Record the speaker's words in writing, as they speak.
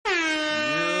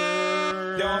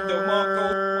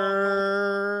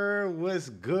What's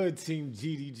good, Team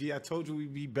GDG? I told you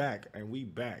we'd be back, and we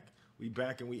back. We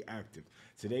back and we active.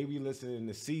 Today we listening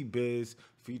to C-Biz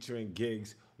featuring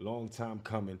Gigs, long time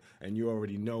coming, and you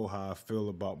already know how I feel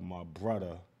about my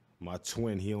brother, my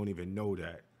twin. He don't even know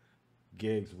that.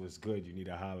 Gigs, was good? You need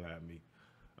to holler at me.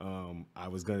 I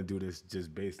was going to do this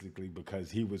just basically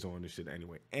because he was on the shit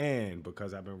anyway. And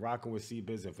because I've been rocking with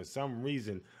C-Biz, and for some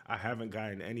reason, I haven't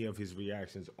gotten any of his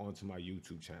reactions onto my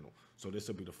YouTube channel. So this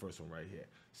will be the first one right here.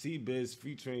 C-Biz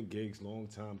featuring Gigs, long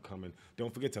time coming.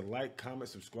 Don't forget to like, comment,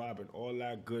 subscribe, and all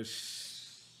that good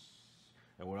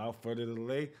And without further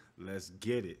delay, let's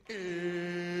get it.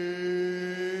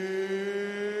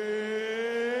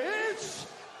 It's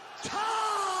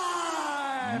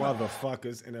time!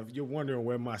 Motherfuckers. And if you're wondering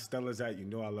where my Stellas at, you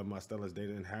know I love my Stellas. They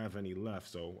didn't have any left,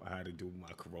 so I had to do my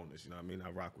Coronas. You know what I mean?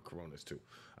 I rock with Coronas too.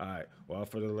 All right. Well,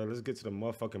 further delay, let's get to the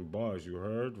motherfucking bars. You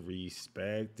heard?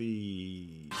 Respect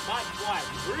these. My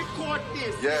wife, record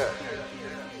this. Yeah.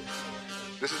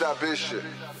 This is that biz shit.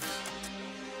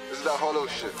 This is that hollow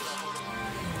shit.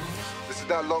 This is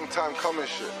that long time coming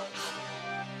shit.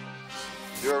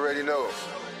 You already know.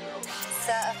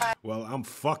 Well, I'm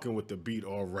fucking with the beat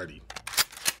already.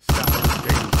 Sounds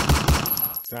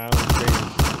dangerous. Sounds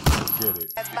dangerous. Let's get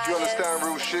it. If you understand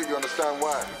real shit, you understand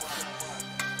why.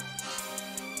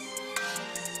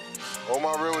 All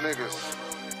my real niggas.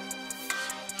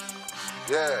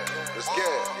 Yeah, let's get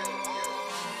it.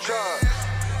 Chuck.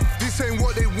 This ain't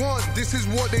what they want, this is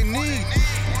what they need.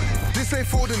 This ain't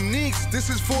for the neeks, this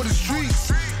is for the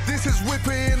streets. This is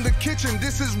whipping in the kitchen,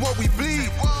 this is what we bleed.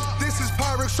 This is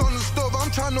Pyrex on the stove, I'm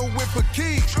trying to whip a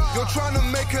key. You're trying to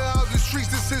make it out the streets,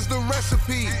 this is the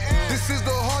recipe. This is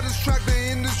the hardest track the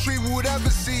industry would ever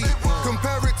see.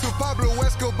 Compare it to Pablo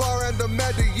Escobar and the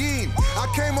Medellin. I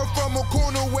came up from a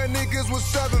corner where niggas was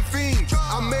serving fiends.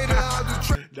 I made it out the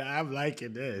track. I'm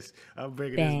liking this. I'm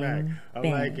bringing this back. I'm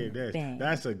liking this.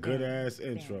 That's a good ass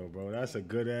intro, bro. That's a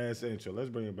good ass intro. Let's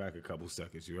bring it back a couple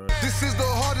seconds. You heard? This is the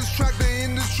hardest track the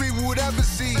industry would ever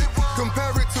see.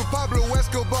 Compare it to Pablo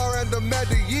Escobar and the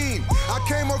Medellin. I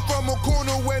came up from a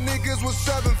corner where niggas was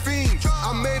serving fiends.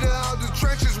 I made it out the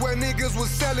trenches where niggas was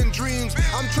selling dreams.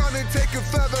 I'm trying to take it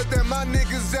further than my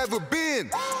niggas ever been.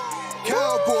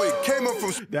 Cowboy came up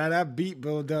from that beat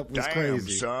build up was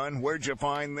crazy. Son, where'd you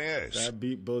find this? That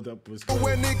beat build up was crazy.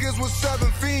 Where niggas was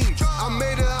serving fiends. I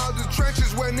made it out the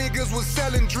trenches where niggas was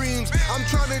selling dreams. I'm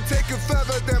trying to take it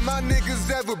further than my niggas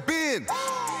ever been.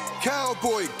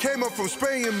 Cowboy came up from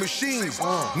spraying machines.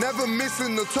 Never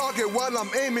missing the target while I'm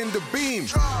aiming the beam.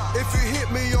 If you hit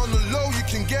me on the low, you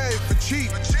can get it for cheap.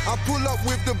 I pull up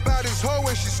with the baddest hoe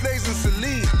and she slays in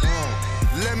Celine.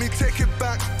 Let me take it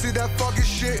back to that fucking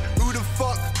shit. Who the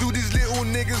fuck do these little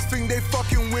niggas think they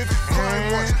fucking with?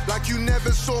 Crime watch, like you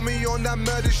never saw me on that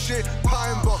murder shit.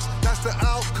 Pine box, that's the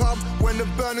outcome when the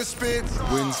burner spits.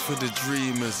 Wins for the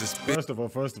dreamers. It's First of all,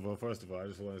 I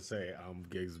just want to say,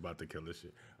 Gigs is about to kill this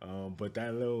shit. But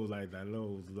that little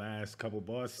last couple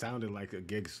bars sounded like a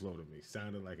Gigs flow to me.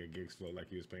 Sounded like a Gigs flow, like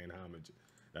he was paying homage.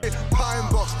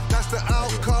 Pine box, that's the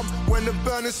outcome when the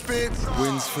burner spits.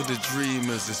 Wins for the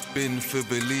dreamers, it's been for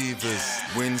believers.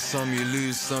 Win some, you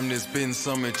lose some, there's been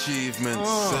some achievements.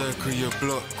 Circle your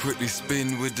block, quickly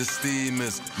spin with the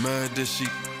steamers. Murder sheep,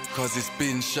 cause it's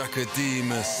been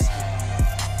Shakademus.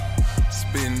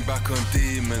 Spin back on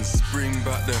demons, bring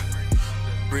back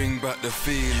the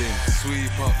feeling.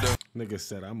 Sweep up the... Nigga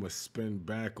said, I'ma spin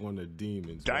back on the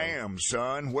demons. Damn,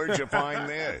 son, where'd you find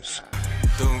this?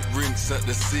 Don't rinse at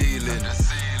the ceiling.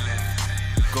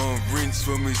 Go and rinse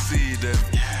when we see them.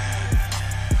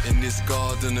 In this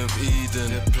garden of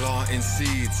Eden, they're planting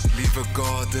seeds, leave a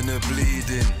gardener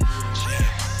bleeding.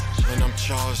 When I'm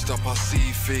charged up, I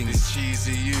see things.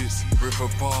 Cheesy youths rip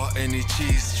apart any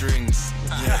cheese strings.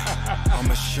 Yeah, I'm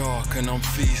a shark and I'm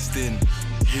feasting.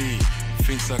 He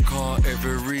thinks I can't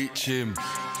ever reach him.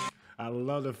 I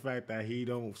love the fact that he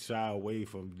don't shy away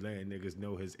from letting niggas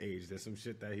know his age. There's some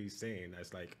shit that he's saying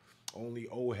that's like only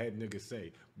old head niggas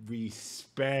say.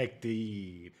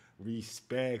 Respected.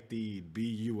 Respected. Be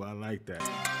you. I like that.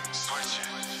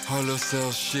 Hollow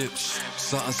sells ships.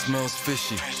 Something smells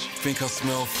fishy. Think I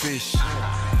smell fish.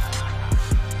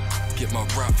 Get my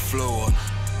rap flow on.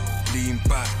 Lean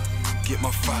back. Get my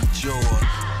fat jaw on.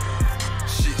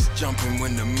 Shit's jumping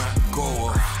when the Mac go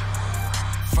off.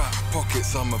 Fat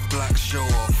pockets, I'm a black show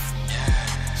off.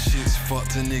 Shit's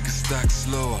fucked, a nigga stack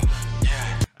slower.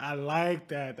 I like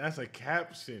that. That's a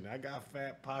caption. I got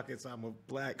fat pockets, I'm a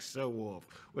black show off.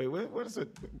 Wait, what is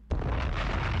it?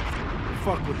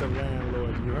 Fuck with the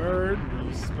landlord, you heard?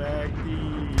 Respect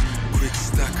the... Quick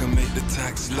stack and make the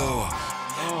tax lower.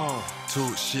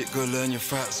 talk shit, go learn your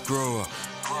facts, grower.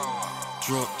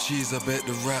 Drop cheese, I bet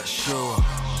the rats show her.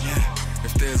 Yeah.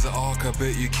 If there's an arc, I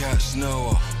bet you catch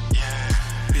Noah. Yeah.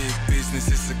 Big business,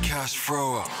 it's a cash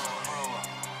thrower.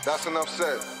 That's enough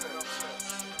said.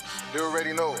 You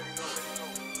already know.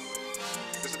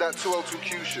 This is that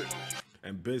 202Q shit.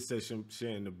 And Biz said some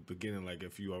shit in the beginning, like,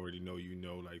 if you already know, you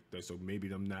know, like that. So maybe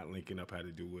them not linking up had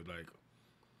to do with like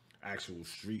actual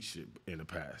street shit in the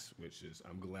past, which is,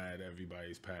 I'm glad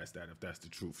everybody's past that if that's the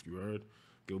truth. You heard?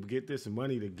 Go get this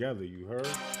money together, you heard?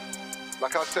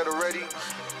 Like I said already,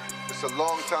 it's a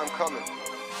long time coming.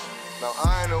 Now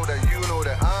I know that you know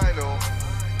that I know.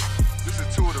 This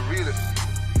is two of the realest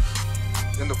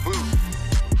in the booth.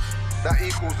 That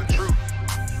equals the truth.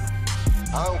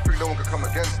 I don't think no one can come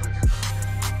against this.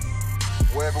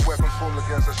 Whatever weapon formed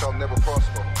against us shall never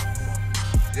prosper.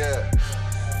 Yeah.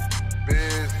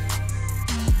 Biz,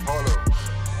 Hollow.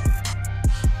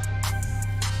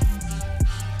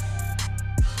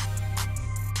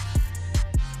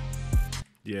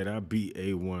 Yeah, that beat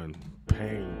A1.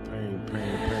 Pain. That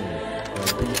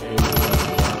beat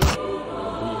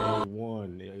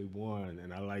A1.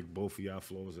 And I like both of y'all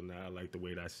flows, and I like the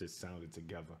way that shit sounded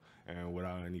together. And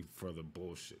without any further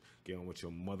bullshit, get on with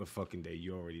your motherfucking day.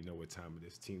 You already know what time it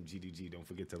is. Team GDG. Don't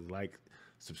forget to like,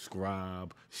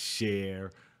 subscribe,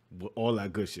 share, all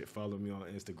that good shit. Follow me on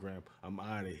Instagram. I'm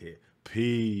out of here.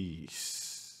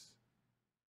 Peace.